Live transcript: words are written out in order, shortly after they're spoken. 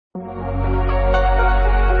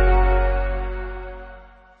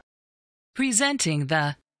Presenting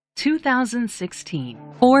the 2016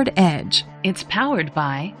 Ford Edge. It's powered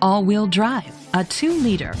by all-wheel drive, a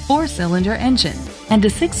 2-liter 4-cylinder engine, and a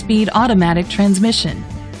 6-speed automatic transmission.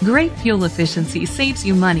 Great fuel efficiency saves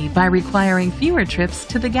you money by requiring fewer trips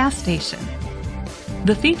to the gas station.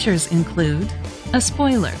 The features include a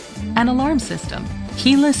spoiler, an alarm system,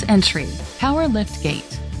 keyless entry, power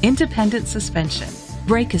liftgate, independent suspension,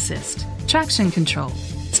 brake assist, traction control,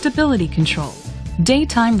 stability control,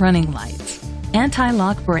 daytime running lights,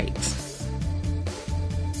 anti-lock brakes.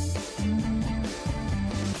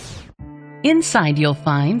 Inside you'll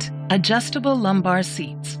find adjustable lumbar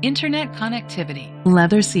seats, internet connectivity,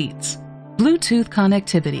 leather seats, Bluetooth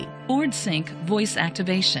connectivity, Ford Sync voice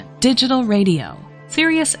activation, digital radio,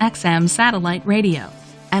 Sirius XM satellite radio,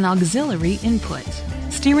 an auxiliary input,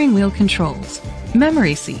 steering wheel controls,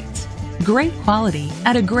 memory seats. Great quality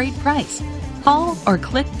at a great price. Call or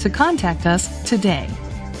click to contact us today.